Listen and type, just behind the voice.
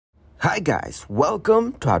Hi guys,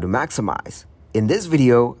 welcome to How to Maximize. In this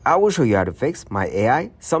video, I will show you how to fix my AI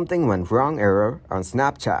something went wrong error on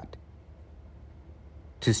Snapchat.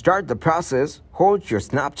 To start the process, hold your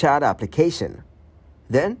Snapchat application.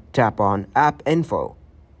 Then tap on App Info.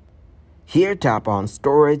 Here tap on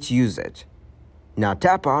Storage Usage. Now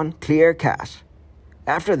tap on Clear Cache.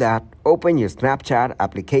 After that, open your Snapchat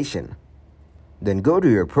application. Then go to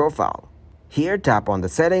your profile. Here tap on the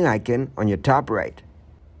setting icon on your top right.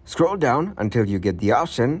 Scroll down until you get the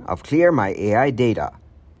option of Clear My AI Data.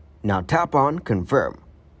 Now tap on Confirm.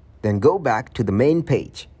 Then go back to the main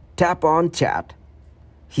page. Tap on Chat.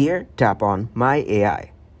 Here tap on My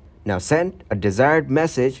AI. Now send a desired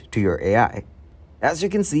message to your AI. As you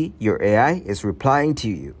can see, your AI is replying to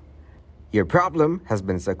you. Your problem has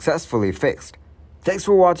been successfully fixed. Thanks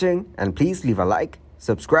for watching, and please leave a like,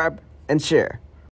 subscribe, and share.